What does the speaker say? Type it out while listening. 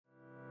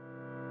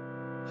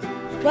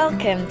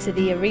Welcome to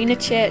the Arena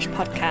Church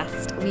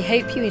podcast. We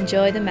hope you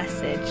enjoy the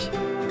message.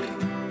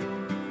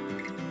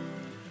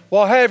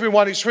 Well, hey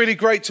everyone, it's really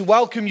great to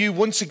welcome you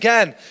once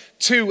again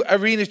to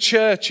Arena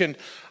Church, and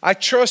I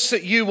trust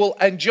that you will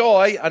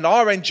enjoy and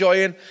are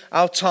enjoying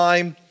our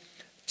time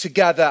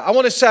together. I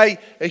want to say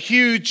a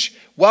huge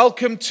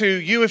welcome to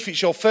you if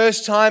it's your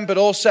first time, but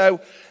also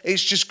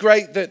it's just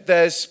great that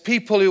there's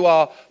people who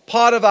are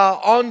part of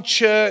our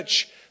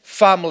on-church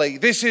family.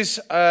 This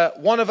is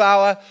one of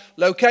our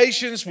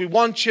locations. We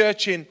one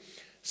church in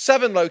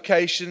 7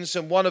 locations,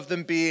 and one of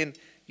them being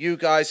you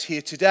guys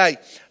here today.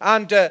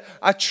 And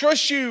I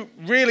trust you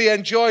really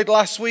enjoyed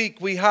last week.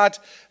 We had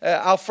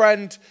our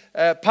friend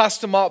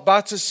Pastor Mark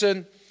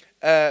Batterson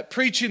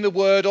preaching the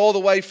word all the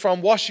way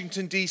from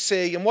Washington,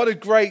 D.C. And what a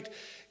great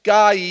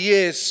guy he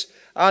is.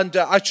 And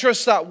I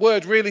trust that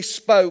word really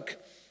spoke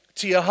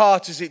to your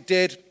heart as it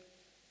did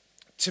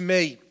to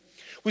me.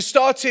 We're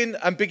starting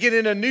and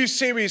beginning a new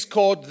series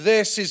called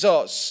This Is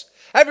Us.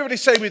 Everybody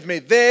say with me,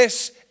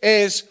 This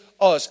Is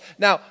Us.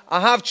 Now, I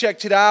have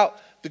checked it out.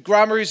 The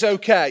grammar is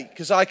okay,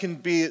 because I can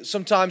be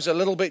sometimes a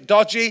little bit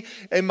dodgy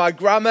in my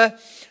grammar,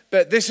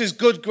 but this is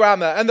good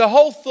grammar. And the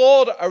whole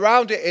thought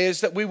around it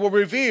is that we will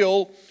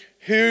reveal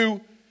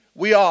who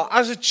we are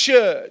as a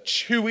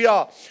church, who we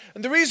are.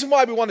 And the reason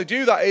why we want to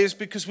do that is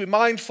because we're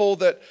mindful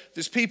that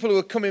there's people who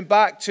are coming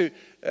back to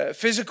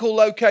physical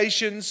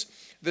locations.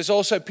 There's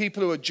also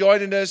people who are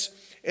joining us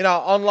in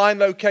our online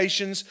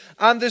locations.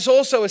 And there's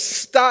also a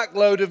stack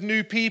load of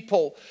new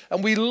people.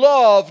 And we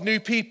love new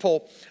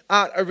people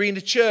at Arena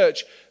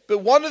Church. But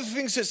one of the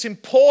things that's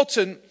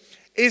important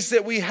is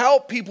that we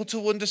help people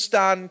to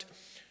understand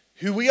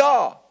who we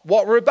are,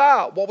 what we're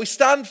about, what we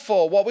stand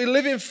for, what we're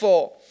living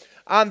for.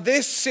 And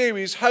this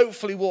series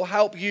hopefully will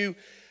help you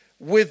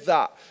with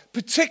that.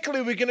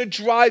 Particularly, we're going to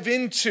drive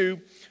into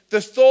the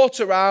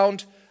thought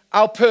around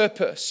our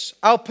purpose.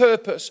 Our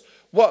purpose.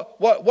 What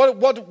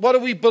are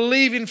we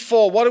believing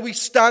for? What are we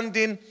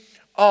standing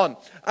on?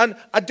 And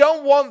I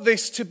don't want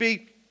this to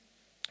be,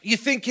 you're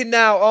thinking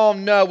now, oh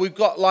no, we've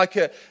got like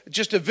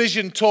just a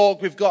vision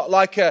talk. We've got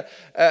like an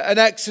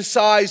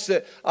exercise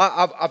that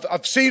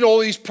I've seen all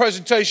these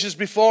presentations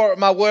before at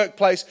my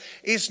workplace.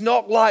 It's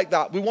not like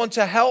that. We want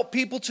to help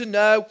people to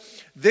know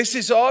this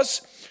is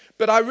us.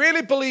 But I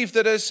really believe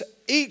that as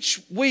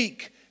each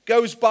week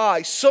goes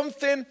by,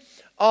 something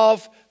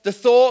of the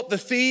thought, the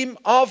theme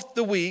of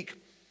the week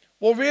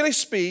will really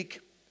speak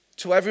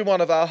to every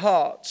one of our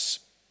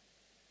hearts.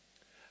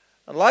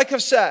 And like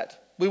I've said,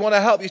 we want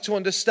to help you to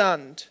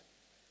understand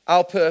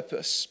our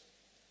purpose.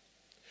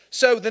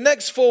 So the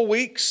next 4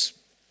 weeks,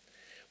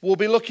 we'll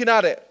be looking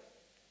at it.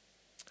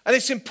 And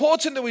it's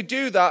important that we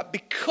do that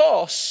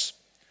because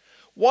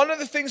one of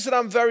the things that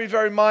I'm very,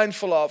 very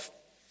mindful of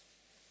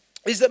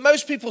is that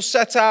most people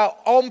set out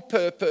on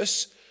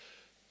purpose,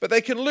 but they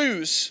can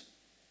lose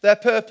their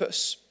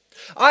purpose.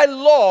 I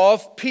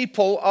love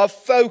people of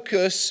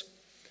focus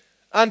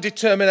and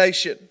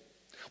determination,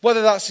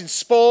 whether that's in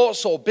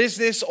sports or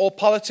business or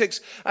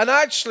politics. And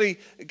actually,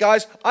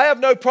 guys, I have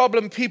no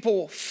problem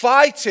people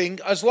fighting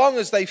as long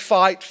as they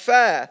fight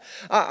fair.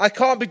 I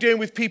can't be doing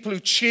with people who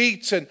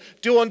cheat and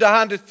do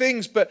underhanded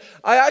things, but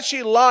I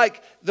actually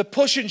like the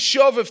push and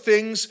shove of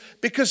things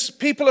because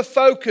people are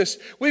focused.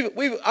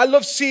 I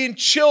love seeing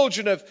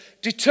children of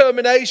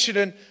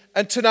determination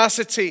and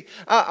tenacity.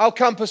 Our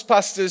campus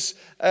pastors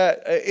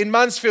in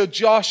Mansfield,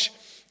 Josh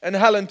and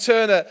Helen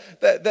Turner,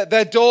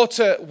 their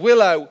daughter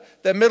Willow,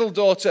 their middle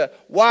daughter,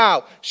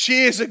 wow,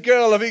 she is a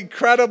girl of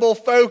incredible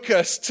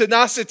focus,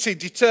 tenacity,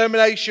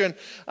 determination,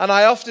 and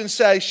I often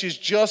say she's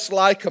just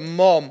like a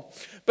mom.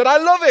 But I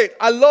love it.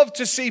 I love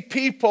to see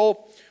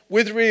people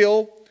with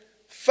real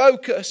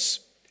focus.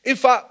 In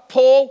fact,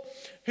 Paul,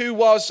 who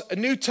was a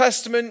New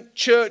Testament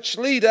church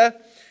leader,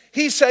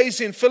 he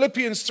says in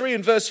Philippians 3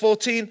 and verse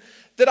 14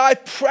 that I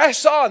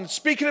press on,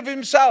 speaking of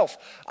himself,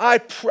 I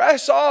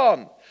press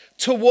on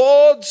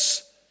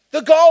towards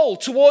the goal,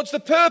 towards the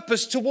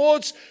purpose,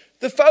 towards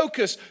the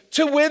focus,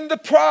 to win the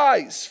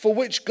prize for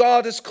which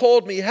God has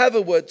called me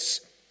heavenwards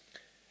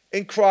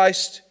in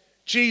Christ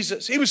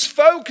Jesus. He was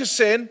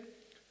focusing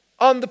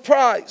on the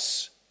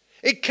prize.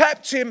 It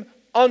kept him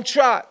on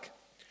track.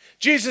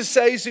 Jesus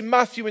says in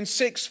Matthew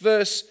 6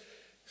 verse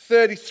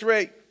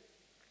 33,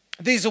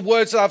 these are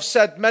words that I've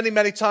said many,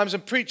 many times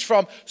and preached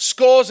from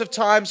scores of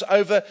times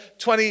over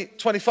 20,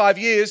 25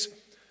 years.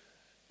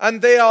 And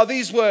they are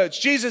these words.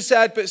 Jesus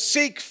said, but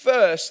seek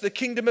first the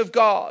kingdom of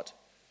God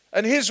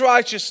and his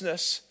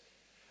righteousness,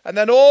 and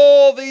then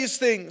all these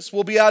things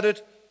will be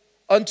added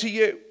unto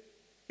you.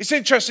 It's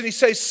interesting, he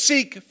says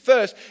seek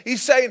first.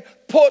 He's saying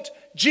put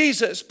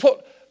Jesus,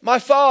 put my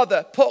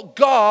Father, put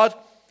God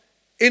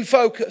in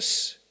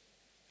focus.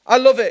 I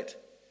love it.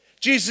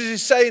 Jesus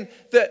is saying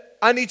that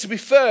I need to be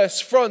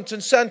first, front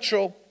and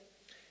central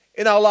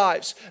in our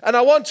lives. And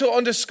I want to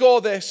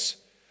underscore this,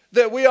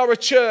 that we are a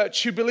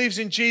church who believes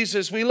in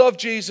Jesus. We love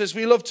Jesus.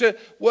 We love to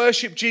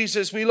worship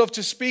Jesus. We love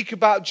to speak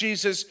about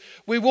Jesus.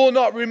 We will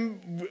not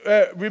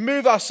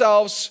remove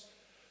ourselves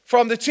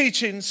from the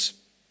teachings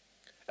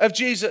of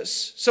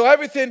Jesus. So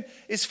everything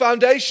is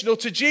foundational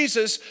to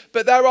Jesus,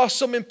 but there are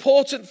some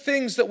important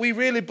things that we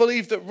really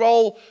believe that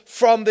roll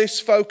from this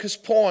focus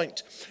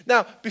point.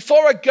 Now,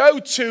 before I go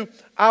to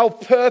our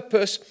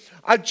purpose,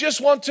 I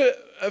just want to,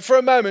 for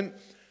a moment,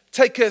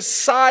 take a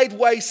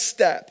sideways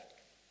step.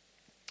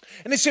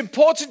 And it's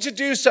important to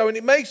do so, and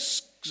it may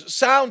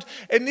sound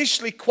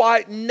initially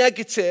quite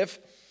negative,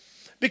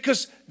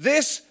 because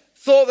this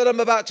thought that I'm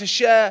about to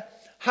share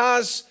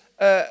has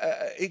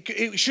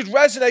it should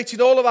resonate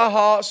in all of our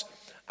hearts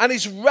and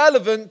is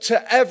relevant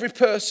to every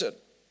person.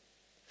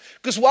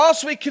 Because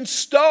whilst we can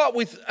start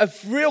with a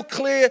real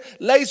clear,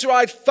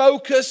 laser-eyed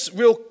focus,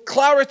 real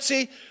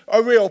clarity,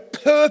 a real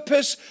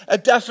purpose, a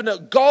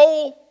definite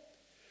goal,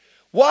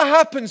 what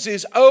happens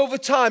is over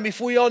time,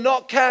 if we are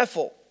not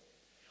careful,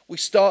 we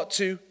start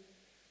to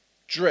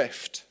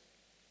drift.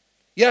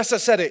 Yes, I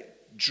said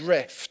it,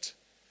 drift.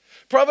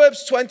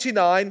 Proverbs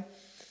 29, and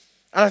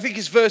I think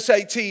it's verse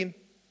 18,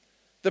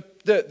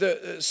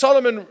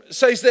 Solomon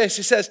says this,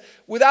 he says,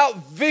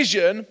 without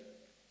vision,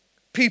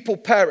 people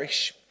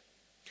perish.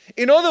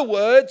 In other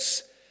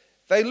words,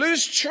 they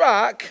lose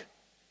track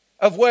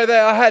of where they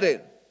are heading.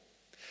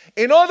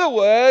 In other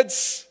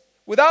words,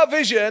 without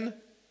vision,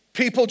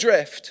 people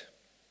drift.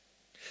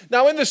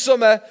 Now, in the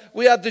summer,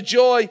 we had the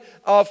joy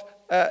of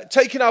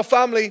taking our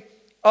family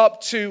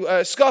up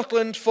to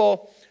Scotland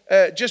for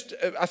I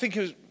think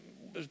it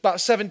was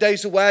about 7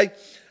 days away,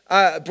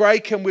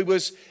 break, and we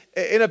was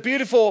in a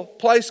beautiful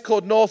place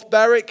called North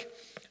Berwick,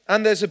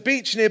 and there's a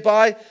beach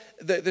nearby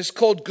that's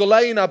called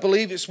Gullane, I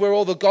believe. It's where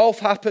all the golf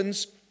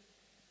happens.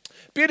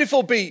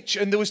 Beautiful beach,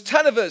 and there was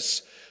 10 of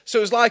us, so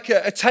it was like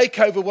a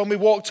takeover when we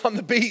walked on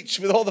the beach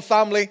with all the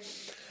family.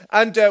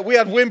 And we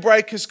had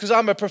windbreakers because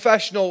I'm a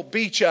professional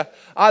beacher.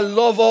 I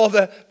love all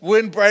the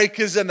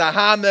windbreakers and the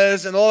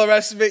hammers and all the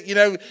rest of it, you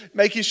know,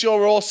 making sure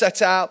we're all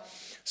set out.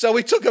 So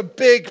we took a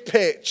big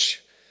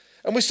pitch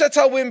and we set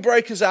our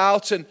windbreakers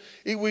out, and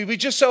we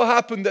just so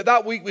happened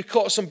that week we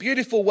caught some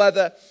beautiful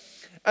weather,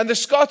 and the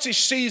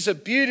Scottish seas are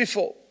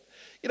beautiful.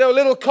 You know, a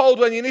little cold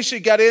when you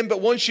initially get in,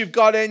 but once you've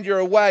got in, you're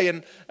away.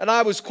 And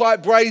I was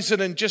quite brazen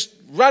and just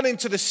ran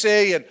into the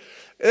sea, and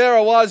there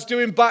I was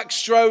doing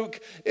backstroke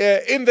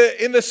in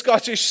the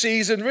Scottish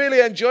seas and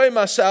really enjoying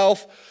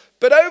myself.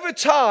 But over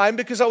time,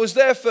 because I was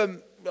there for,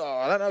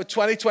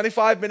 20,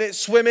 25 minutes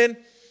swimming,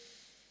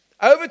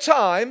 over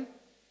time,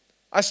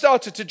 I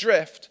started to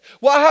drift.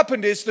 What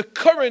happened is the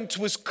current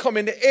was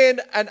coming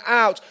in and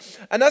out.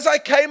 And as I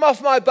came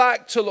off my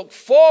back to look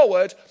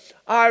forward,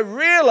 I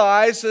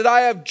realized that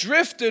I have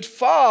drifted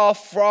far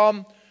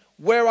from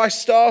where I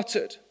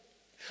started.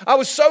 I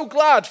was so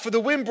glad for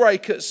the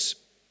windbreakers.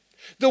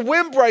 The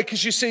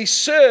windbreakers, you see,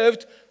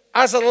 served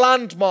as a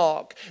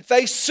landmark.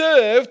 They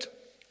served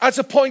as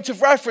a point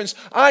of reference.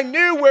 I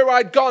knew where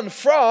I'd gone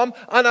from,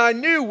 and I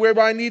knew where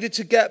I needed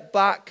to get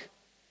back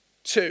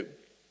to.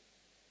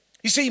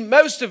 You see,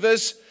 most of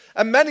us,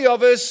 and many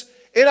of us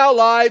in our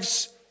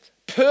lives,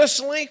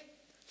 personally,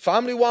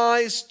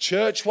 family-wise,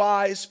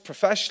 church-wise,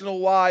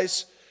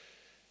 professional-wise,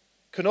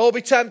 can all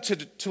be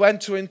tempted to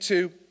enter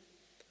into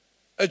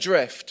a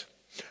drift.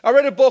 I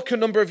read a book a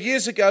number of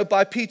years ago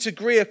by Peter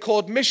Greer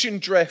called Mission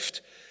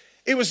Drift.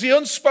 It was the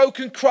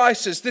unspoken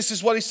crisis. This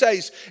is what he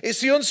says.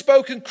 It's the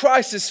unspoken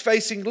crisis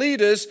facing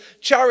leaders,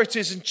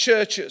 charities, and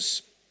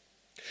churches.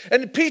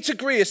 And Peter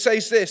Greer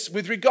says this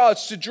with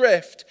regards to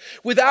drift.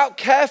 Without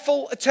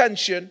careful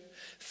attention,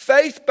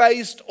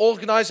 faith-based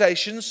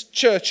organizations,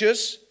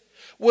 churches,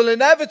 will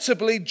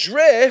inevitably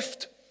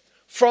drift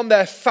from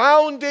their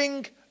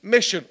founding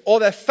mission or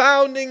their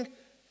founding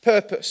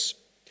purpose.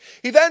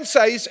 He then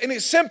says, in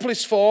its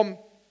simplest form,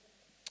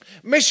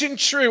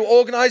 mission-true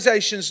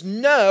organizations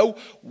know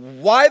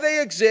why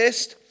they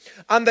exist,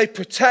 and they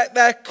protect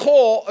their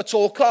core at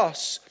all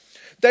costs.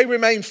 They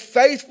remain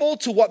faithful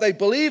to what they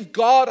believe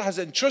God has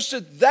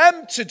entrusted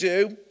them to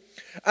do,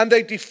 and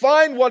they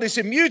define what is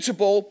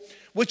immutable,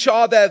 which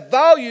are their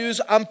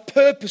values and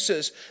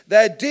purposes,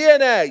 their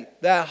DNA,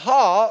 their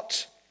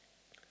heart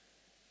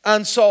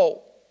and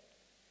soul.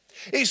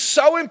 It's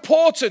so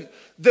important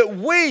that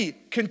we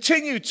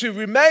continue to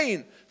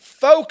remain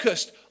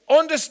focused,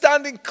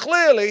 understanding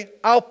clearly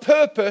our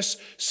purpose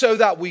so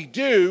that we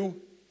do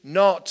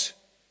not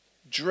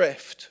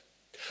drift.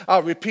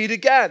 I'll repeat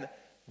again.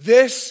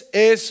 This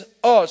is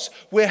us.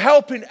 We're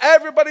helping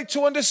everybody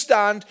to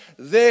understand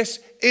this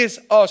is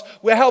us.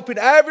 We're helping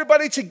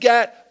everybody to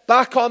get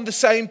back on the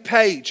same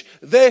page.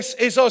 This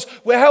is us.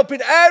 We're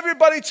helping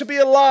everybody to be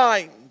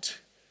aligned.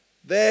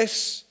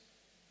 This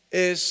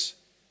is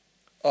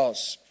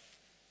us.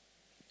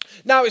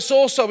 Now, it's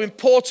also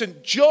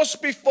important,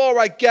 just before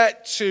I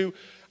get to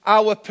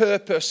our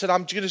purpose, and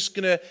I'm just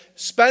going to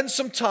spend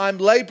some time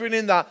laboring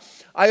in that,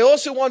 I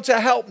also want to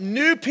help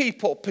new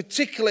people,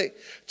 particularly,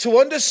 to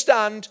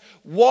understand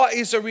what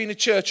is Arena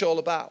Church all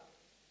about.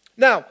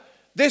 Now,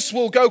 this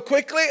will go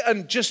quickly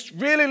and just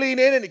really lean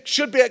in, and it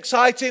should be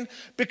exciting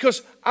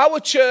because our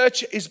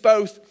church is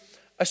both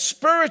a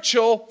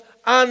spiritual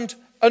and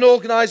an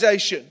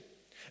organization.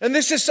 And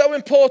this is so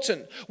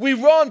important. We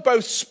run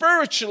both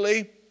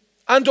spiritually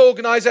and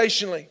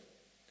organizationally.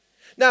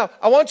 Now,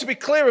 I want to be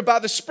clear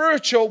about the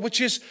spiritual,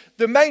 which is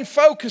the main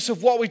focus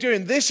of what we're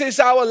doing. This is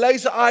our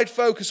laser-eyed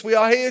focus. We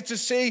are here to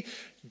see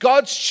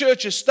God's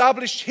church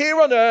established here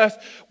on earth.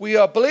 We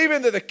are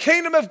believing that the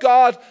kingdom of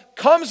God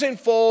comes in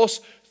force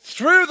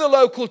through the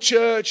local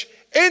church,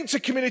 into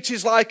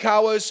communities like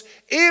ours,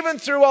 even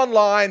through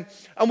online.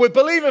 And we're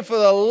believing for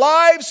the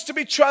lives to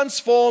be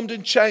transformed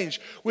and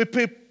changed.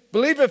 We're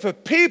believing for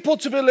people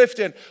to be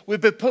lifted. We're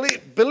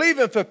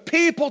believing for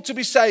people to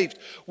be saved.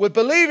 We're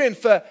believing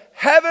for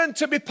heaven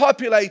to be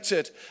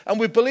populated. And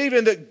we're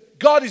believing that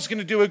God is going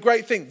to do a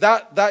great thing.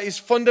 That is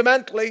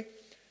fundamentally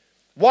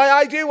why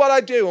I do what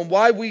I do and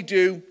why we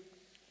do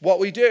what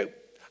we do.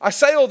 I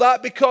say all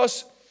that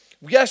because,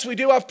 yes, we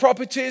do have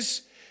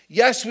properties.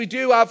 Yes, we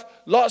do have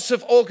lots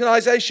of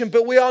organization,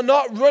 but we are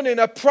not running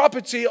a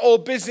property or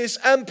business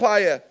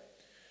empire.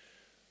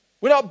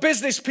 We're not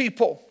business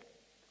people.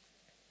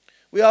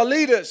 We are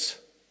leaders.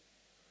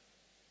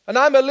 And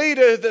I'm a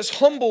leader that's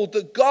humbled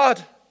that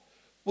God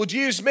would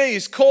use me.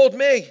 He's called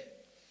me.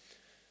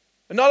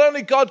 And not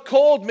only God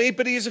called me,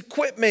 but He has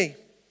equipped me.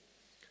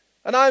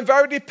 And I'm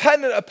very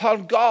dependent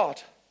upon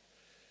God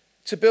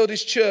to build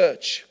His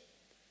church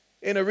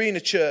in Arena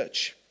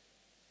Church.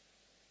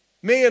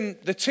 Me and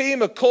the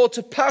team are called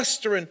to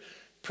pastor and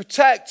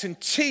protect and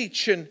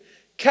teach and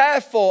care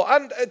for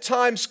and at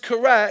times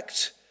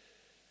correct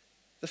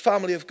the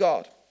family of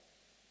God.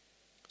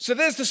 So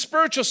there's the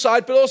spiritual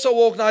side, but also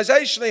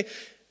organizationally,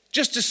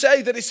 just to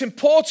say that it's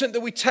important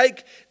that we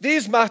take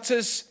these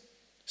matters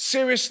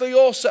seriously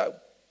also.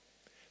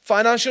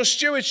 Financial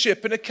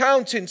stewardship and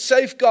accounting,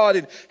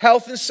 safeguarding,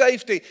 health and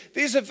safety.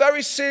 These are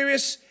very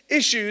serious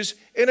issues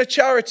in a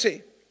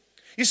charity.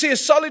 You see, a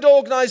solid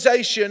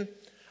organization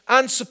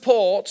and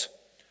support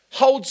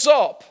holds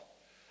up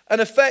an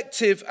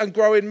effective and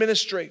growing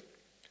ministry.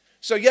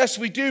 So yes,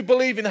 we do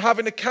believe in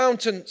having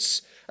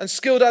accountants and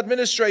skilled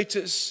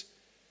administrators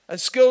and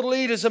skilled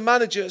leaders and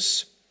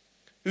managers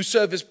who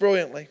serve us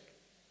brilliantly.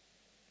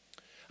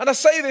 And I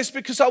say this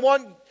because I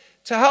want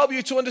to help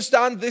you to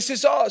understand this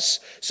is us,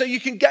 so you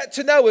can get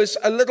to know us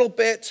a little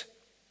bit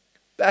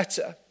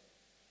better.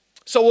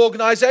 So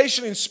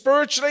organizationally and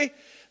spiritually,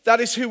 that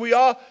is who we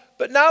are.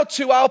 But now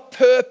to our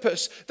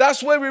purpose.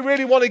 That's where we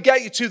really want to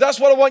get you to.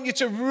 That's what I want you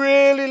to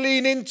really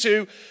lean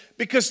into,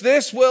 because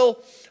this will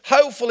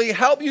hopefully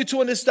help you to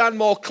understand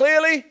more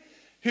clearly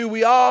who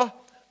we are,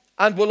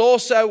 and will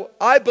also,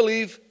 I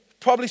believe,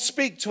 probably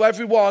speak to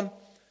every one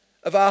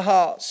of our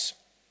hearts.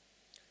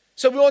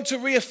 So we want to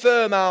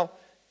reaffirm our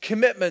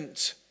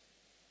commitment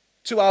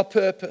to our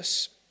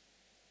purpose.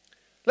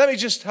 Let me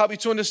just help you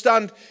to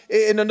understand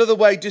in another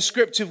way,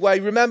 descriptive way.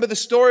 Remember the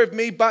story of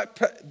me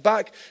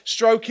back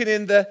stroking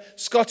in the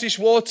Scottish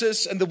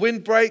waters, and the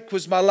windbreak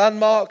was my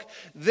landmark.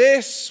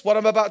 This, what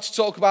I'm about to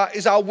talk about,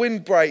 is our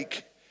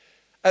windbreak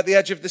at the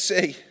edge of the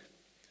sea.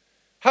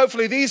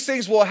 Hopefully these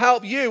things will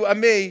help you and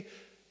me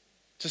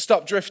to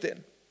stop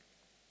drifting.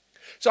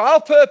 So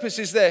our purpose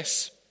is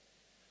this: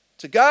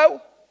 to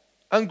go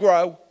and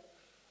grow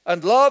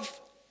and love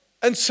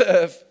and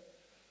serve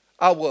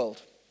our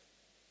world.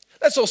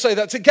 Let's all say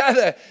that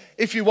together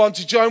if you want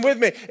to join with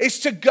me. It's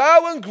to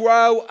go and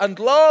grow and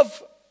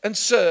love and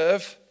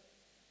serve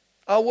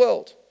our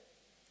world.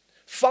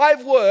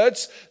 5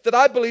 words that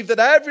I believe that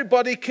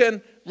everybody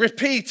can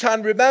repeat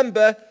and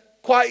remember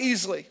quite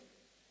easily.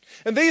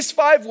 And these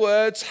 5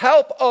 words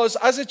help us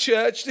as a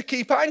church to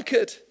keep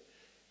anchored.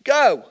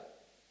 Go,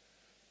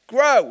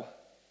 grow,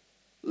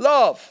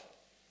 love,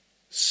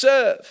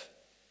 serve,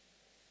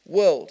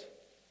 world.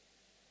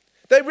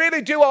 They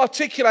really do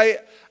articulate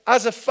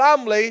as a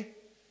family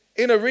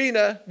in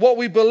Arena what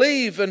we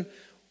believe and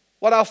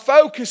what our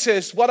focus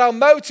is, what our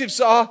motives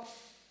are,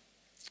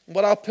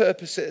 what our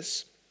purpose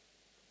is.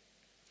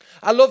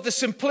 I love the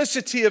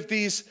simplicity of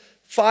these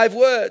 5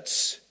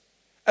 words,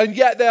 and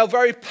yet they are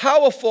very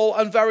powerful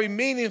and very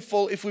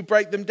meaningful if we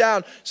break them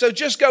down. So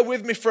just go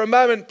with me for a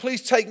moment.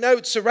 Please take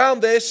notes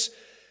around this,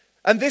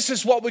 and this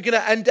is what we're going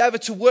to endeavor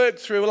to work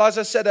through, well, as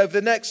I said, over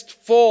the next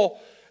 4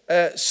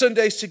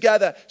 Sundays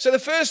together. So the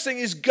first thing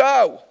is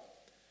go.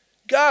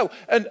 Go.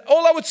 And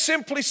all I would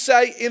simply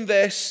say in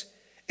this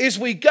is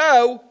we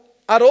go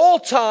at all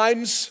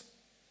times,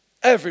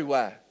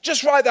 everywhere.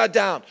 Just write that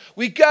down.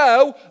 We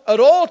go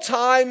at all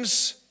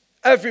times,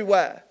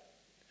 everywhere.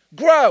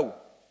 Grow.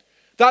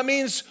 That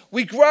means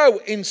we grow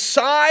in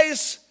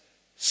size,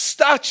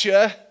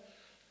 stature,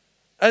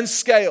 and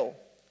scale.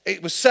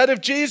 It was said of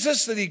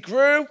Jesus that He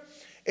grew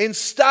in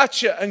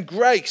stature and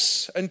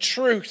grace and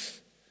truth.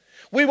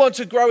 We want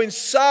to grow in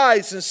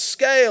size and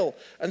scale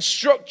and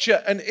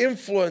structure and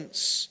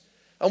influence.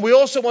 And we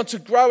also want to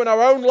grow in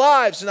our own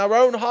lives and our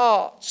own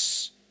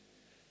hearts.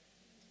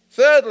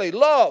 Thirdly,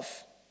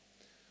 love.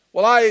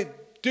 Well, I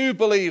do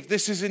believe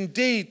this is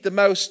indeed the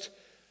most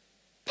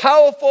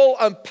powerful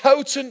and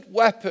potent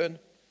weapon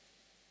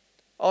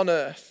on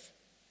earth.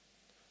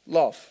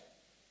 Love.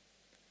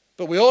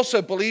 But we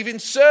also believe in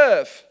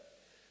serve.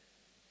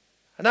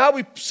 And how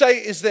we say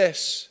it is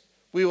this: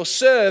 we will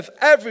serve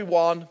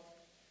everyone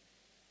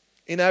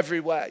in every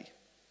way.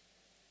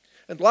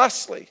 And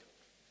lastly,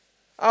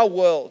 our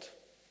world.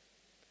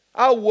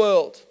 Our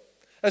world.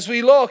 As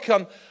we look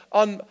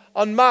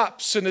on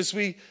maps and as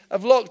we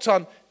have looked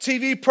on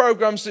TV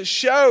programs that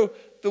show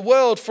the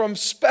world from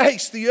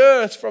space, the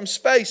earth from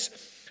space,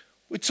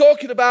 we're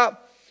talking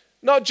about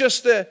not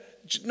just the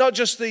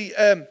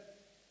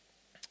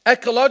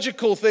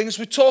ecological things,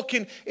 we're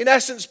talking in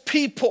essence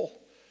people.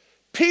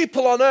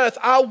 People on earth,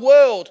 our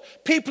world,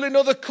 people in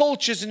other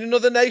cultures and in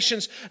other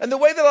nations. And the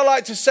way that I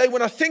like to say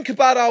when I think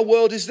about our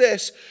world is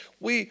this: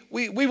 we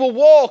will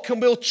walk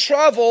and we'll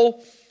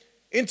travel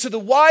into the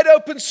wide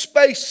open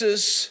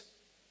spaces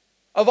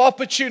of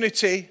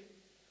opportunity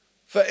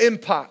for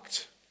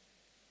impact.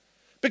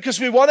 Because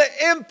we want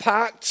to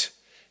impact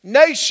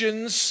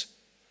nations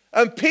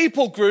and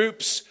people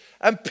groups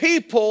and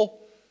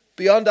people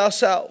beyond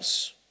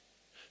ourselves.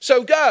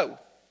 So go,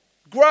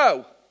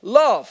 grow,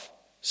 love,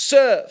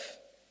 serve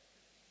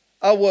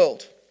our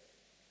world.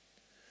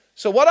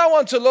 So what I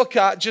want to look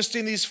at just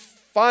in these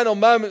final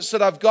moments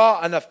that I've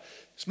got, and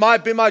it's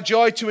might be my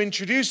joy to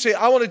introduce it,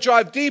 I want to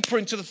drive deeper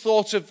into the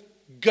thought of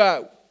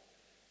go.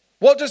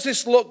 What does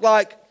this look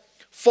like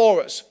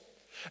for us?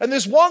 And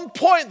there's one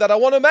point that I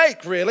want to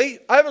make, really.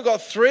 I haven't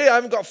got 3, I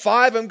haven't got 5,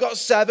 I haven't got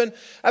 7.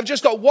 I've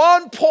just got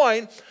one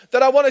point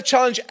that I want to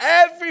challenge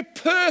every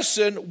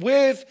person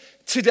with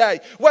today.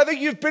 Whether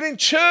you've been in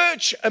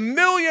church a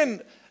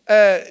million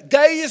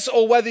days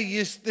or whether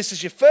this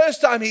is your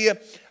first time here,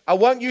 I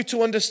want you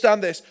to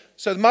understand this.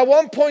 So my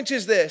one point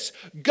is this: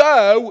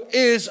 go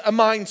is a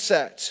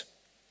mindset.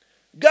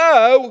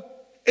 Go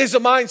is a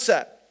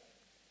mindset.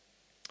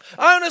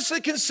 I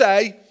honestly can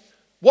say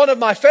one of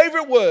my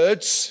favorite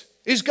words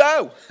is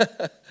go.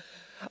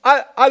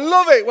 I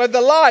love it when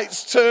the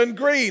lights turn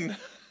green.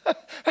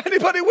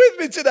 Anybody with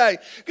me today?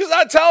 Because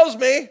that tells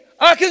me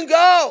I can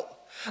go.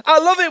 I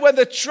love it when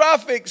the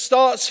traffic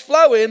starts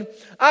flowing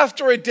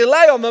after a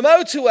delay on the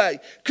motorway,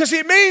 because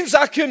it means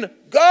I can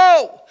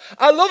go.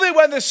 I love it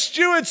when the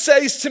steward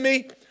says to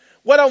me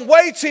when I'm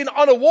waiting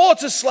on a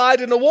water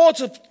slide in a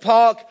water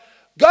park,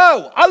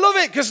 go. I love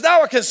it because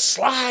now I can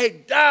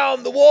slide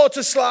down the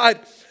water slide.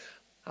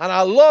 And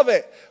I love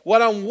it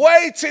when I'm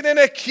waiting in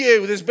a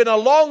queue, there's been a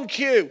long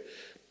queue,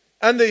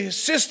 and the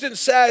assistant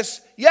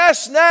says,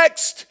 yes,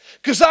 next,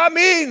 because that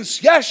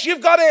means, yes, you've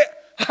got it,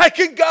 I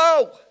can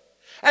go.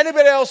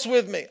 Anybody else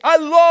with me? I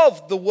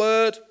love the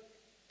word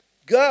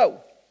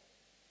go.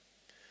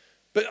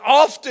 But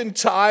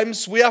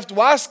oftentimes we have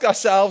to ask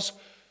ourselves,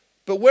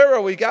 but where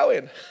are we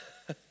going?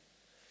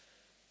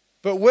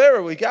 But where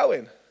are we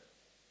going?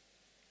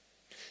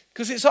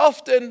 Because it's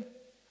often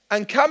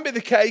and can be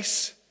the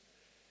case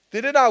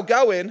that in our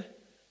going,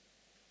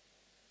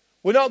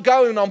 we're not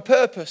going on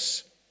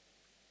purpose.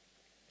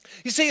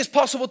 You see, it's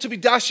possible to be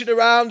dashing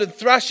around and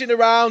thrashing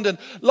around and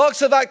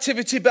lots of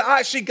activity, but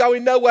actually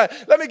going nowhere.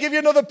 Let me give you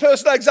another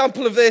personal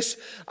example of this.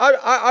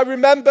 I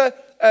remember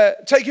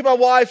taking my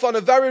wife on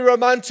a very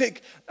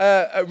romantic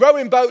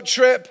rowing boat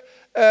trip.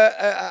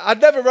 I'd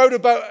never rowed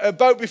a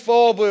boat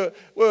before, but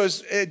we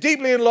was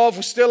deeply in love,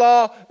 we still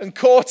are, and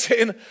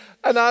courting.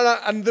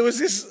 And there was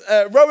this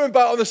rowing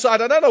boat on the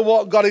side. I don't know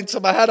what got into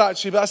my head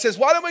actually, but I says,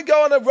 why don't we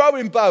go on a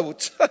rowing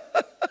boat?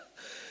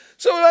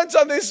 So we went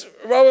on this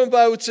rowing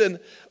boat, and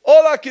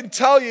all I can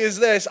tell you is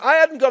this: I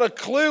hadn't got a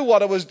clue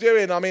what I was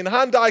doing. I mean,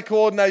 hand-eye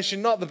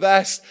coordination, not the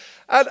best.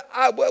 And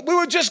we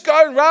were just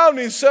going round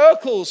in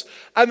circles.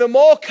 And the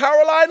more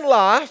Caroline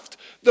laughed,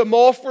 the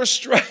more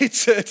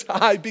frustrated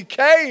I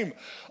became.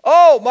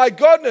 Oh, my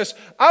goodness.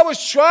 I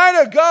was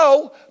trying to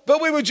go,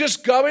 but we were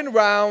just going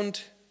round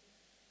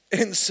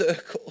in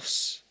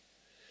circles.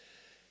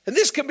 And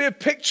this can be a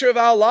picture of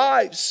our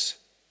lives.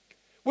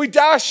 We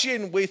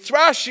dashing, we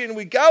thrashing,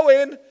 we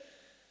going.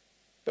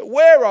 But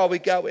where are we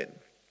going?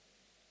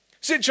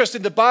 It's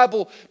interesting, the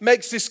Bible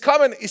makes this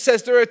comment. It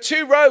says there are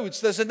 2 roads.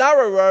 There's a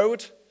narrow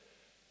road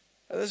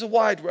and there's a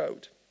wide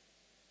road.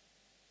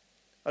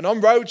 And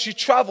on roads you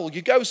travel,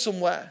 you go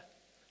somewhere.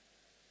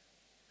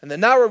 And the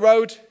narrow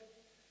road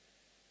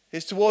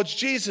is towards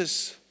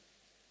Jesus.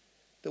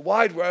 The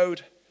wide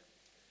road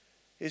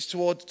is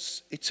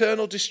towards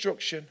eternal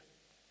destruction.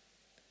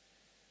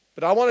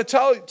 But I want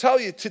to tell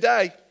you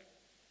today,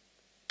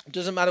 it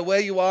doesn't matter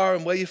where you are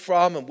and where you're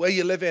from and where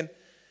you live in,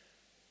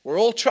 we're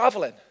all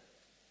traveling.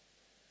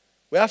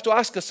 We have to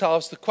ask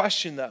ourselves the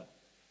question though,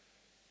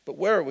 but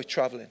where are we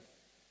traveling?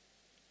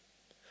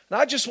 And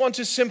I just want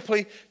to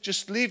simply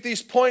just leave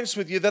these points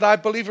with you that I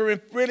believe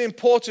are really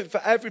important for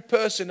every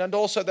person and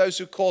also those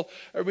who call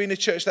Arena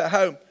Church their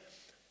home.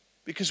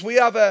 Because we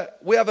have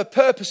a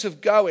purpose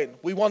of going.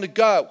 We want to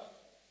go.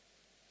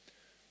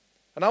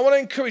 And I want to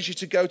encourage you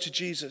to go to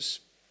Jesus.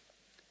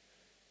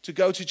 To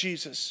go to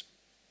Jesus.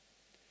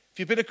 If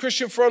you've been a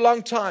Christian for a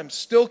long time,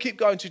 still keep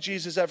going to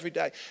Jesus every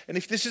day. And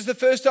if this is the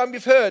first time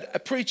you've heard a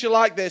preacher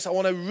like this, I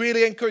want to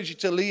really encourage you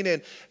to lean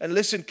in and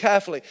listen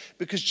carefully.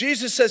 Because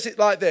Jesus says it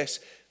like this.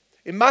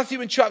 In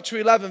Matthew in chapter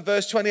 11,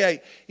 verse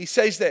 28, he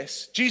says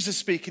this. Jesus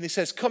speaking, he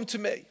says, come to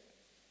me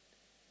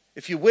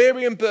if you're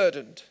weary and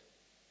burdened,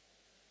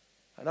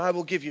 and I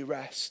will give you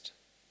rest.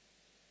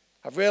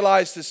 I've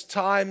realized there's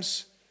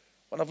times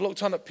when I've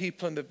looked on at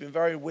people and they've been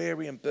very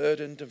weary and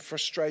burdened and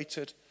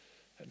frustrated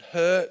and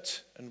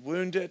hurt and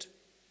wounded,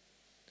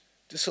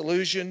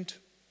 disillusioned,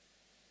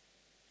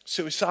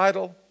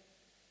 suicidal,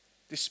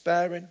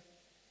 despairing,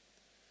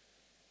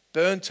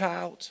 burnt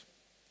out,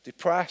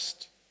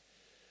 depressed,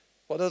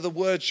 what other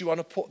words you want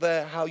to put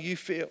there, how you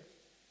feel.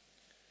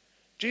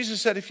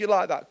 Jesus said, if you're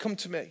like that, come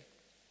to me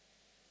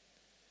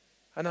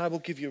and I will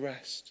give you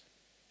rest.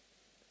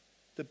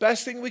 The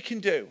best thing we can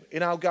do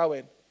in our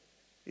going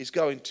is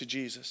going to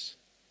Jesus.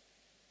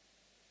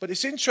 But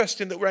it's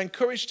interesting that we're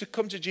encouraged to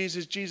come to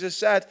Jesus, Jesus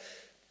said,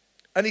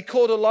 and he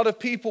called a lot of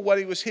people when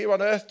he was here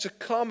on earth to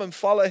come and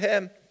follow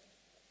him.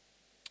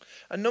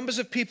 And numbers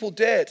of people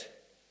did.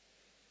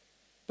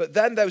 But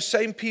then those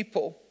same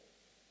people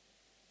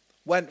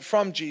went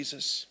from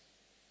Jesus.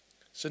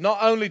 So not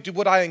only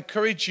would I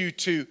encourage you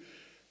to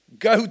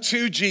go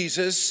to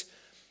Jesus,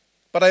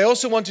 but I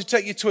also want to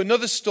take you to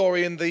another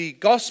story in the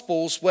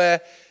Gospels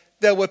where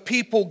there were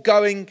people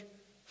going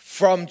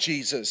from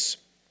Jesus.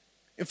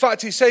 In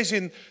fact, he says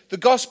in the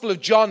Gospel of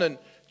John in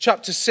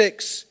chapter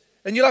 6,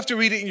 and you'll have to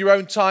read it in your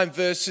own time,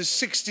 verses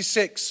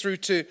 66 through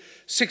to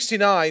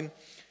 69.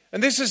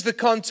 And this is the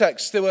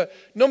context. There were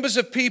numbers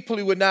of people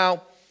who were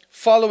now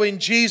following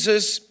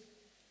Jesus,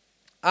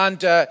 and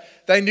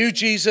they knew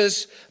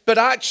Jesus, but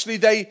actually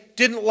they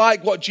didn't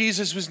like what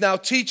Jesus was now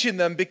teaching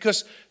them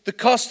because the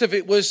cost of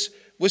it was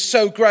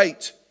so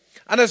great.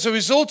 And as a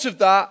result of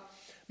that,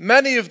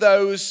 many of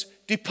those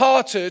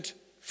departed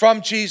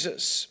from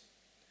Jesus.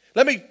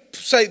 Let me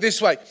say it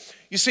this way.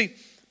 You see,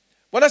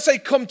 when I say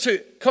come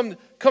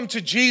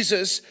to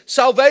Jesus,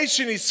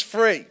 salvation is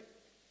free,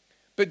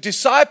 but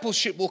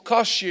discipleship will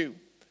cost you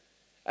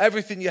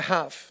everything you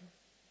have.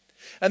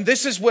 And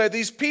this is where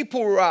these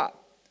people were at.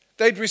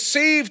 They'd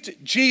received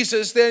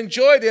Jesus, they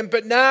enjoyed him,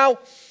 but now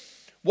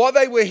what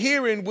they were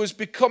hearing was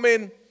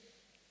becoming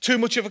too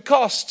much of a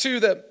cost to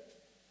them.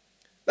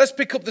 Let's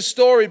pick up the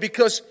story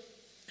because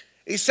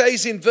it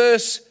says in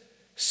verse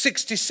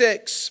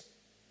 66,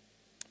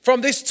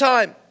 from this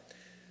time,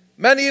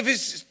 many of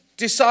his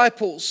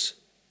disciples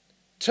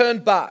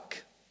turned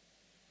back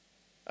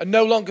and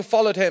no longer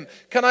followed him.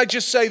 Can I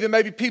just say there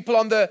may be people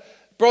on the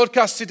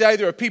broadcast today,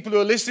 there are people who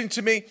are listening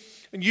to me,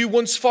 and you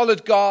once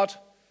followed God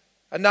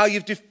and now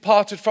you've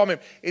departed from him.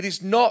 It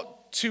is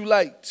not too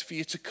late for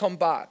you to come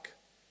back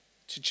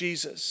to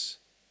Jesus.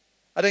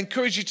 I'd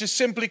encourage you to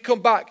simply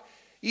come back,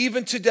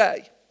 even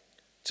today,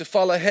 to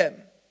follow him.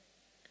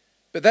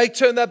 But they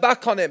turned their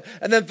back on him.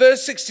 And then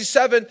verse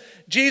 67,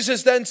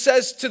 Jesus then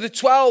says to the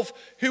 12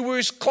 who were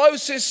his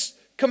closest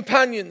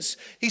companions,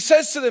 he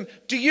says to them,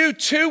 do you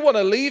too want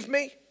to leave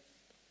me?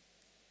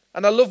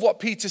 And I love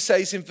what Peter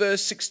says in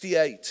verse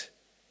 68.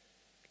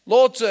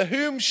 Lord, to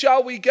whom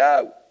shall we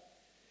go?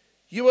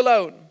 You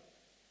alone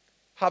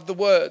have the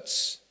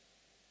words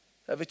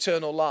of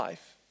eternal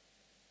life.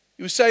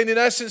 He was saying in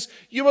essence,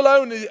 you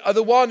alone are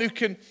the one who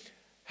can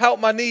help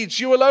my needs.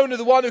 You alone are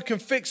the one who can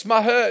fix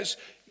my hurts.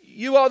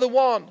 You are the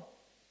one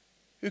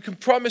who can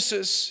promise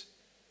us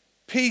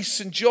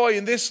peace and joy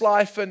in this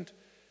life and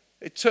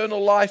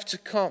eternal life to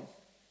come.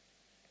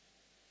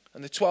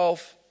 And the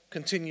 12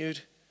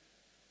 continued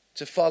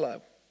to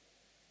follow.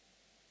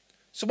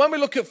 So when we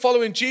look at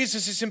following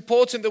Jesus, it's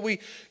important that we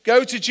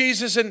go to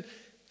Jesus, and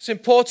it's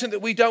important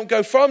that we don't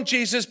go from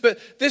Jesus. But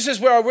this is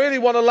where I really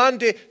want to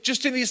land it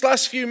just in these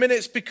last few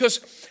minutes,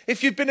 because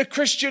if you've been a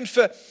Christian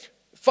for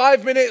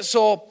 5 minutes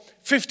or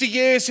 50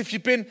 years, if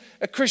you've been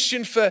a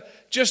Christian for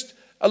just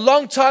a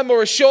long time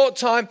or a short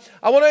time,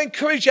 I want to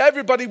encourage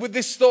everybody with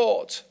this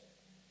thought.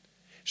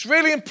 It's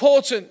really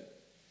important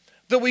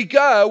that we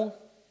go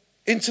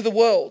into the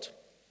world.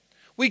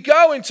 We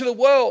go into the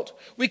world.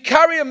 We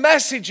carry a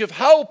message of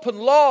hope and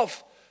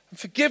love and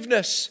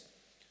forgiveness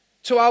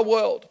to our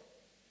world.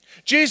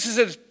 Jesus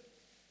had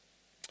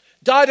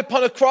died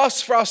upon a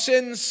cross for our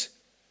sins.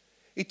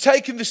 He'd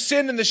taken the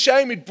sin and the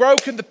shame. He'd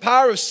broken the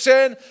power of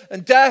sin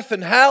and death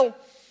and hell.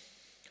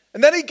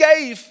 And then he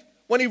gave,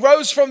 when he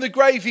rose from the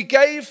grave, he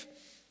gave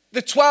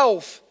the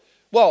 12.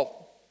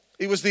 Well,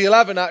 it was the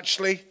 11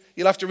 actually.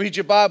 You'll have to read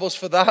your Bibles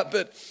for that.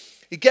 But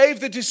he gave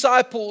the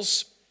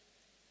disciples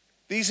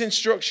these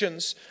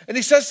instructions. And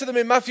he says to them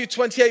in Matthew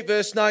 28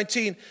 verse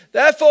 19,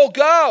 therefore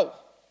go.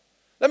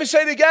 Let me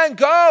say it again,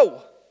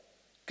 go.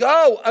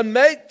 Go and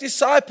make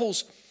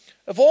disciples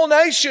of all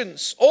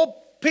nations,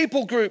 all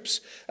people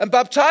groups, and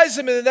baptize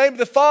them in the name of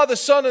the Father,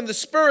 Son, and the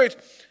Spirit,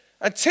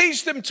 and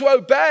teach them to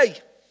obey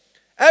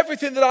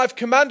everything that I've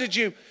commanded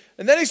you.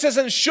 And then he says,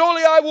 and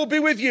surely I will be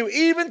with you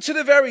even to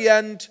the very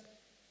end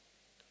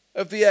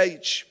of the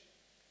age.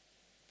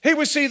 Here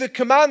we see the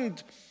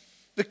command,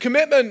 the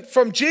commitment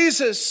from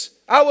Jesus,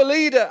 our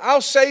leader, our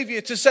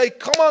Savior, to say,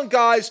 come on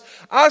guys,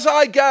 as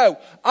I go,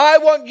 I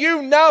want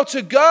you now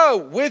to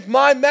go with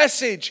my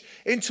message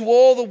into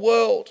all the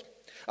world.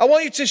 I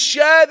want you to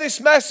share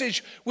this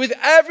message with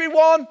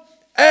everyone,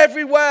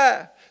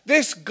 everywhere.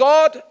 This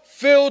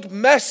God-filled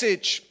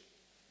message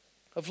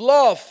of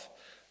love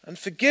and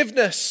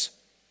forgiveness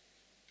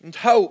and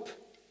hope.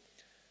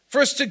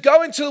 For us to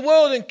go into the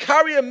world and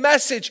carry a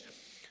message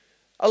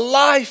a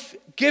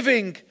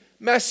life-giving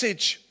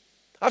message.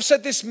 I've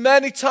said this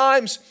many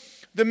times.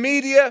 The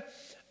media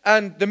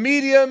and the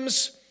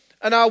mediums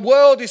and our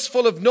world is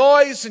full of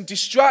noise and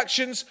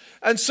distractions.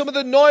 And some of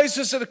the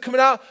noises that are coming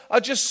out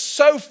are just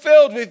so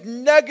filled with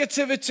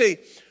negativity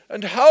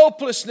and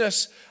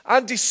hopelessness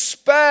and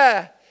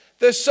despair.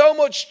 There's so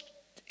much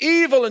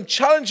evil and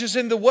challenges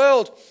in the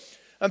world.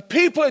 And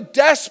people are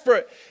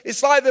desperate.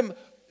 It's like them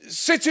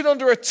sitting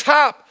under a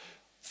tap,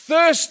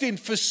 thirsting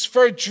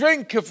for a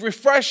drink of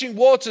refreshing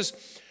waters.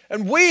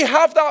 And we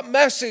have that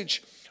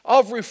message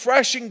of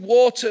refreshing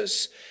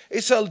waters.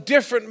 It's a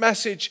different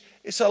message.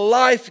 It's a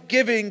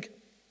life-giving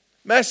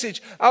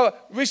message. I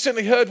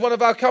recently heard one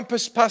of our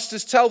campus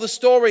pastors tell the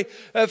story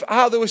of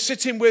how they were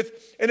sitting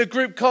in a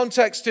group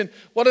context, and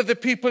one of the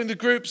people in the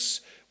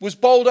groups was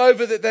bowled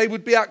over that they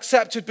would be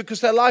accepted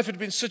because their life had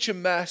been such a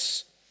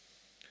mess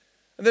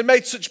and they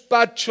made such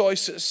bad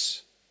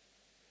choices.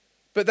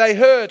 But they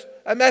heard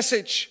a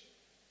message.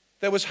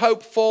 There was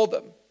hope for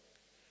them.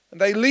 And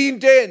they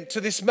leaned in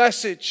to this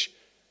message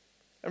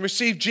and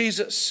received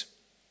Jesus.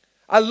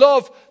 I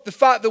love the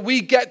fact that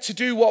we get to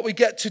do what we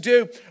get to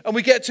do, and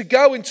we get to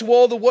go into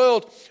all the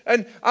world.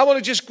 And I want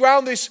to just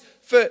ground this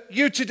for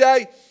you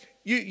today.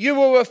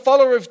 You are a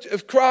follower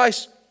of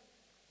Christ.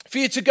 For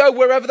you to go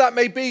wherever that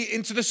may be,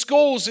 into the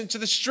schools, into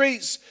the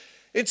streets,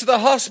 into the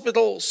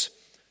hospitals,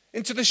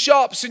 into the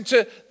shops,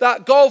 into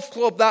that golf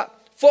club, that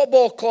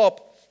football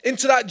club,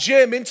 into that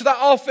gym, into that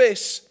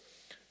office.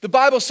 The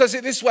Bible says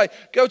it this way: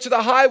 go to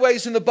the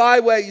highways and the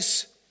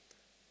byways.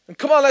 And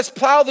come on, let's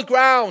plow the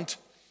ground.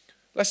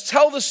 Let's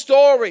tell the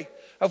story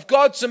of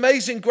God's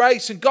amazing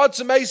grace and God's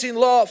amazing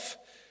love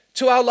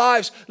to our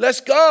lives.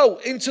 Let's go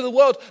into the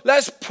world.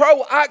 Let's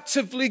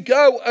proactively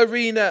go,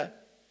 Arena.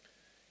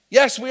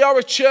 Yes, we are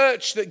a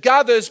church that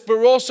gathers, but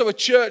we're also a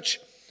church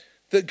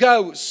that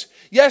goes.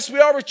 Yes, we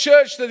are a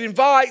church that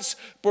invites,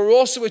 but we're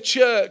also a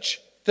church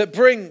that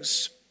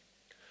brings.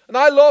 And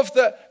I love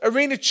that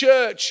Arena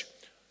Church,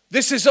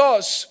 This Is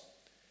Us,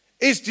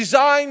 is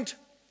designed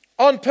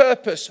on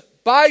purpose,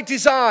 by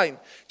design,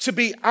 to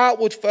be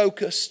outward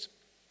focused.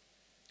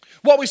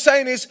 What we're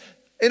saying is,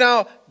 in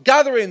our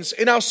gatherings,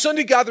 in our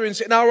Sunday gatherings,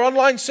 in our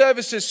online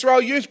services, through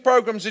our youth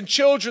programs and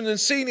children and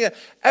senior,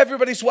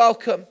 everybody's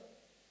welcome.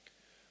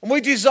 And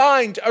we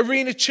designed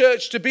Arena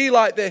Church to be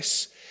like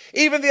this.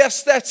 Even the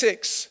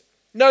aesthetics,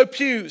 no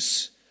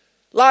pews,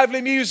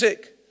 lively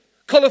music,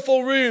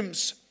 colourful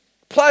rooms,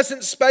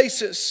 pleasant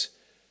spaces.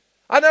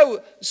 I know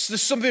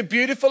there's something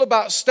beautiful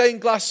about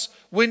stained glass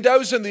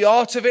windows and the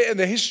art of it and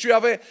the history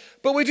of it,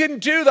 but we didn't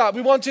do that.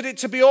 We wanted it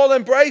to be all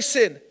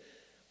embracing.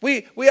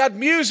 We had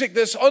music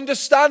that's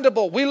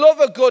understandable. We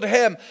love a good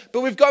hymn, but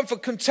we've gone for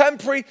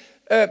contemporary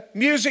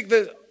music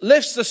that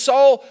lifts the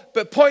soul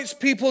but points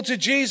people to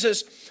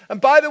Jesus. And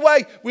by the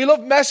way, we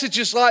love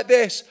messages like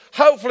this,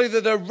 hopefully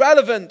that are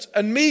relevant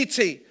and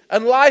meaty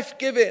and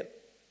life-giving.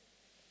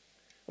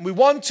 And we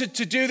wanted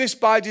to do this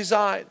by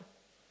design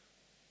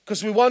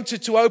because we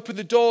wanted to open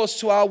the doors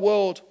to our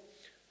world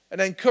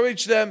and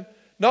encourage them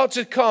not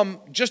to come,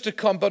 just to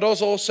come, but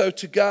us also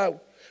to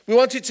go. We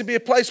want it to be a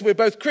place where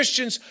both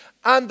Christians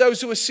and those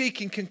who are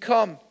seeking can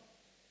come.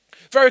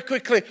 Very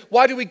quickly,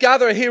 why do we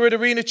gather here at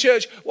Arena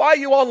Church? Why are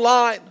you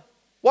online?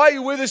 Why are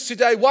you with us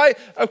today? Why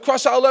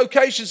across our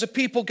locations are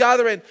people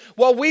gathering?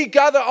 Well, we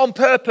gather on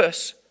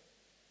purpose.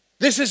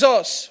 This is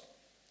us.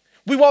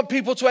 We want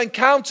people to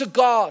encounter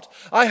God.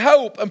 I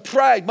hope and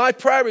pray, my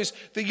prayer is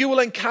that you will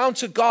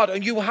encounter God,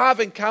 and you have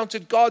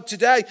encountered God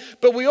today.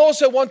 But we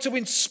also want to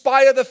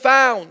inspire the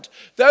found.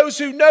 Those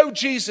who know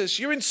Jesus,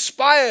 you're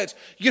inspired,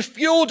 you're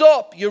fueled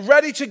up, you're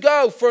ready to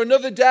go for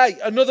another day,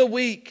 another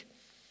week.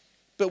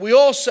 But we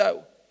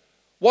also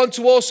want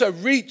to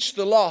reach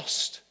the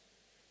lost.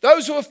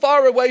 Those who are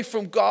far away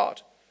from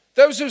God.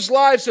 Those whose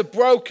lives are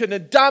broken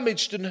and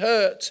damaged and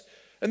hurt.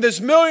 And there's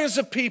millions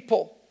of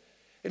people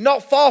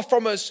not far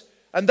from us,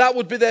 and that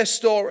would be their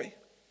story.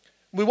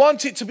 We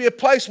want it to be a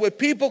place where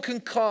people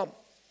can come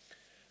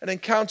and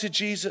encounter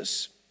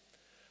Jesus.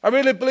 I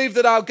really believe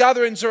that our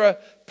gatherings are a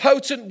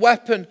potent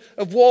weapon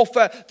of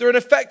warfare. They're an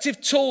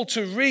effective tool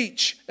to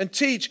reach and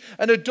teach,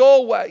 and a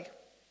doorway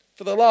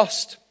for the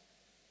lost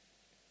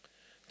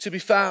to be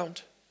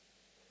found.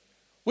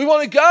 We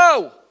want to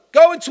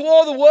go into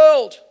all the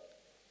world.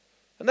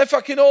 And if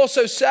I can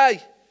also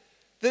say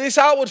that this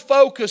outward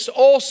focus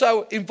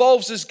also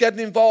involves us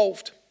getting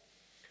involved.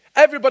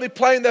 Everybody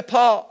playing their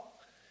part.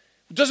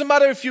 It doesn't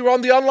matter if you're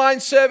on the online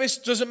service,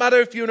 it doesn't matter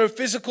if you're in a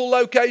physical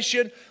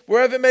location,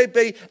 wherever it may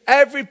be,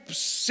 every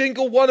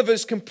single one of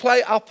us can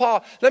play our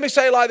part. Let me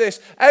say it like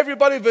this, every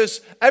one of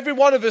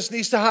us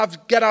needs to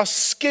get our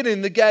skin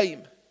in the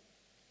game.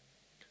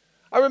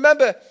 I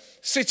remember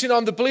sitting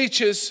on the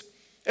bleachers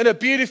in a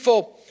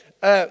beautiful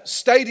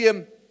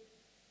stadium,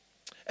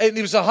 and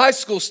it was a high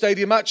school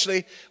stadium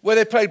actually, where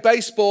they played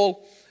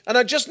baseball, and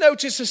I just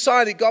noticed a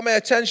sign, it got my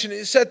attention,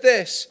 it said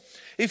this: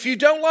 if you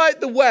don't like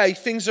the way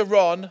things are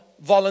run,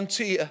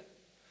 volunteer.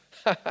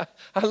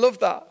 I love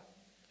that.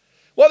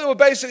 What they were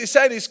basically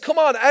saying is, come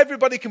on,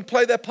 everybody can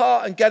play their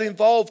part and get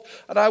involved.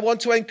 And I want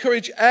to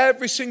encourage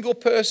every single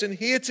person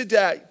here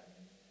today,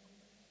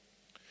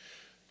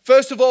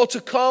 first of all,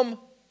 to come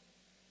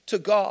to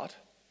God.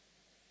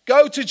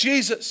 Go to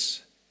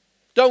Jesus.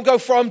 Don't go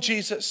from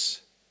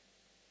Jesus.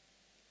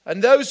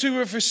 And those who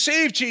have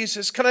received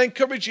Jesus, can I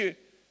encourage you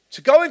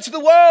to go into the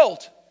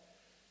world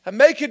and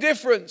make a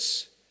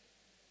difference,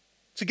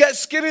 to get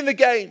skin in the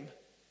game,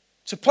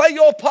 to play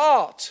your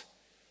part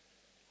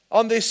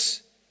on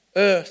this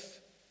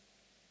earth.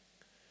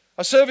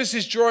 Our service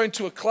is drawing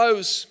to a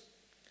close.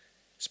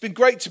 It's been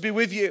great to be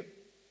with you.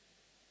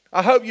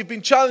 I hope you've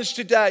been challenged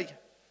today,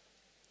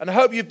 and I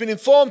hope you've been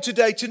informed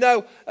today to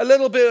know a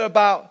little bit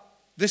about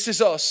This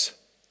Is Us.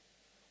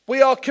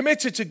 We are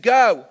committed to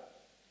go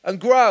and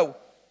grow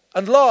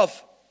and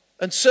love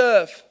and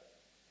serve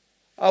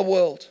our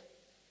world.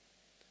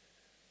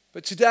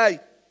 But today,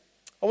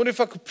 I wonder if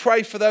I could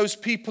pray for those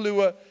people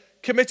who are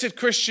committed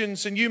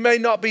Christians, and you may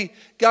not be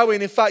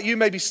going. In fact, you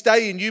may be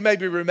staying, you may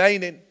be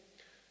remaining.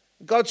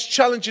 God's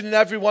challenging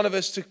every one of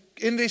us to,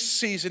 in this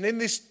season, in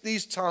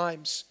these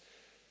times,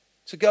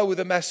 to go with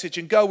a message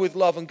and go with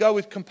love and go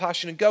with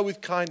compassion and go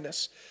with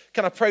kindness.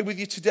 Can I pray with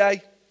you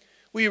today?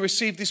 Will you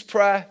receive this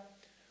prayer?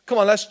 Come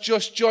on, let's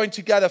just join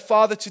together.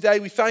 Father, today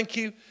we thank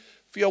you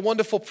for your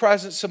wonderful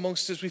presence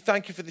amongst us. We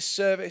thank you for this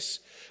service.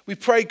 We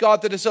pray,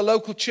 God, that as a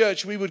local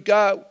church we would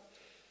go.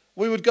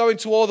 We would go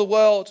into all the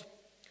world.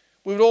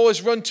 We would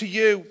always run to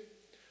you.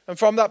 And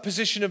from that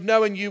position of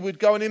knowing you, would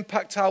go and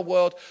impact our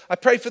world. I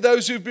pray for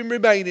those who've been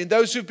remaining,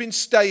 those who've been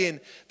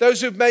staying,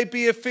 those who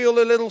maybe feel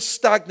a little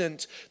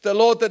stagnant, that,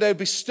 Lord, that they'd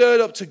be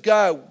stirred up to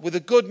go with the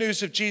good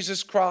news of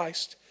Jesus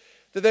Christ,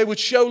 that they would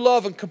show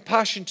love and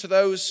compassion to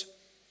those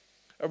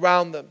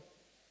around them.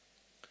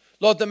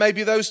 Lord, there may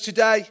be those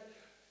today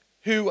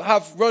who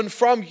have run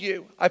from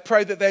you. I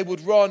pray that they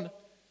would run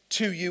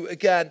to you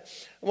again.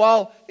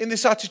 While in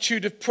this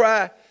attitude of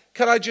prayer,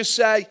 can I just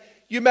say,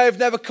 you may have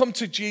never come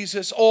to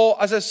Jesus, or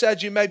as I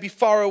said, you may be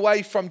far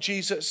away from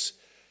Jesus.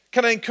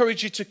 Can I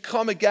encourage you to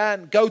come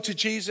again, go to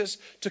Jesus,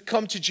 to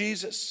come to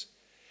Jesus?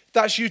 If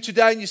that's you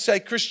today and you say,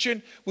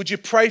 Christian, would you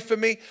pray for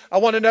me? I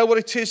want to know what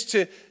it is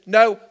to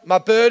know my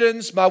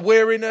burdens, my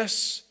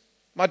weariness,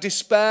 my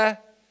despair,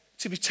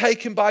 to be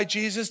taken by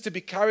Jesus, to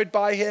be carried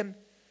by him.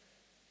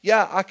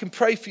 Yeah, I can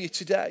pray for you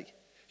today.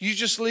 You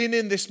just lean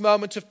in this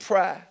moment of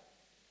prayer.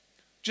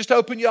 Just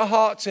open your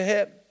heart to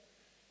him.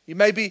 You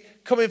may be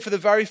coming for the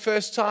very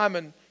first time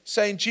and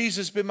saying,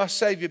 Jesus, be my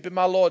Savior, be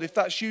my Lord. If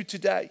that's you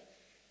today,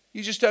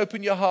 you just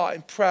open your heart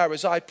in prayer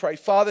as I pray.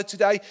 Father,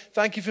 today,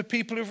 thank you for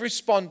people who've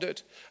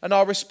responded and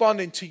are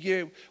responding to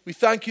you. We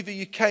thank you that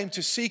you came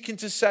to seek and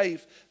to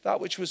save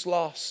that which was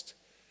lost.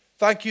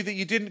 Thank you that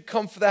you didn't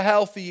come for the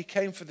healthy, you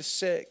came for the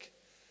sick.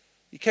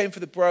 You came for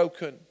the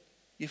broken.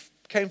 You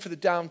came for the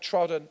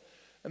downtrodden.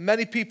 And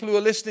many people who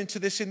are listening to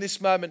this in this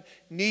moment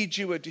need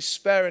you, are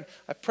despairing.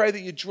 I pray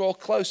that you draw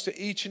close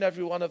to each and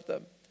every one of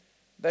them.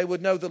 They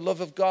would know the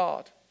love of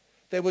God.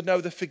 They would know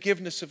the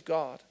forgiveness of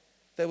God.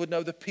 They would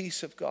know the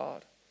peace of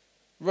God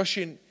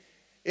rushing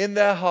in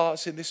their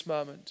hearts in this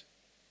moment.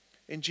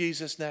 In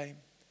Jesus' name.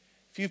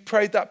 If you've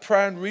prayed that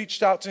prayer and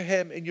reached out to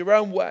him in your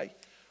own way,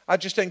 I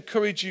just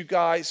encourage you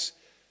guys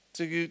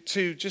to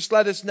just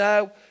let us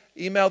know.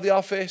 Email the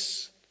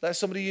office. Let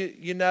somebody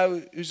you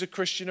know who's a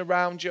Christian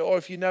around you, or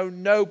if you know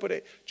nobody,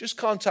 just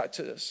contact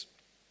us.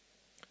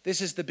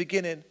 This is the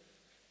beginning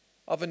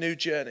of a new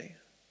journey.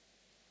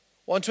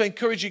 I want to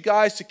encourage you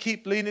guys to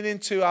keep leaning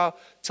into our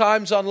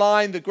times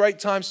online, the great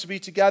times to be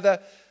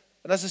together.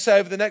 And as I say,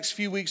 over the next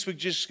few weeks, we're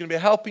just going to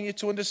be helping you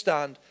to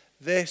understand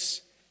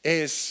this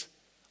is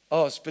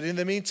us. But in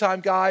the meantime,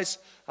 guys,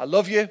 I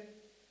love you.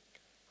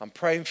 I'm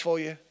praying for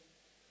you.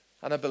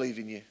 And I believe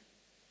in you.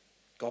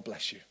 God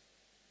bless you.